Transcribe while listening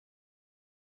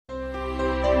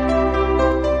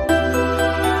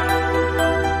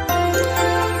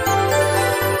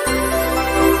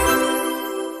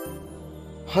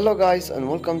Hello guys and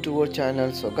welcome to our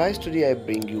channel. So guys, today I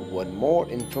bring you one more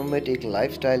informative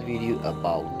lifestyle video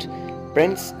about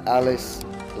Prince Alice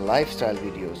lifestyle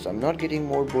video. So I'm not getting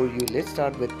more bore you. Let's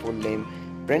start with full name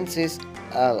Princess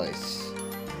Alice.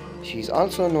 She's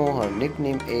also known, her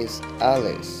nickname is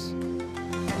Alice.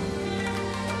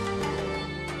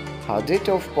 Her date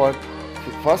of birth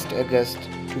 1st August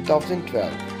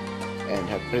 2012 and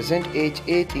her present age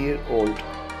 8-year-old.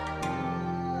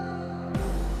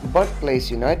 Birthplace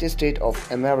United States of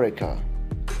America,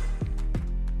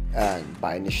 and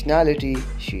by nationality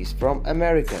she is from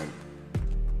American.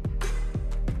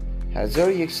 Her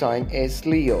zodiac sign is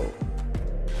Leo.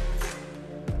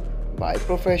 By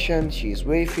profession she is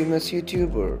very famous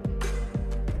YouTuber.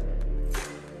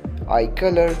 Eye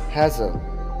color hazel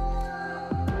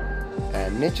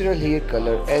and natural hair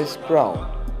color is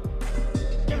brown.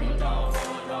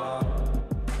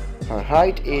 Her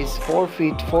height is 4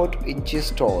 feet 4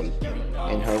 inches tall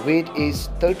and her weight is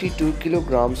 32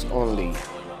 kilograms only.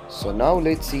 So now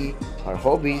let's see her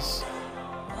hobbies.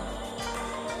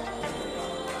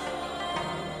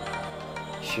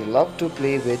 She loves to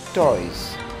play with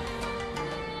toys.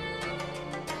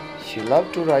 She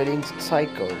loves to riding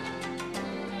cycle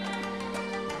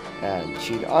and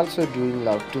she also doing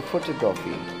love to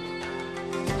photography.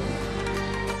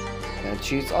 And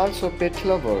she is also pet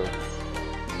lover.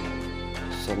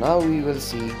 So now we will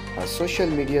see her social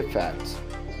media facts.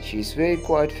 She is very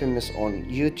quite famous on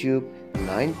YouTube,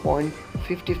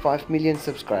 9.55 million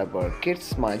subscriber, Kids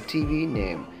Smile TV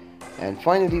name. And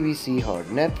finally we see her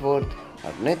net worth.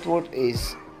 Her net worth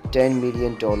is $10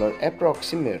 million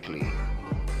approximately.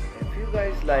 If you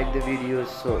guys like the videos,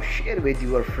 so share with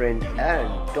your friend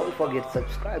and don't forget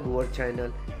subscribe our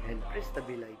channel and press the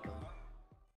bell icon.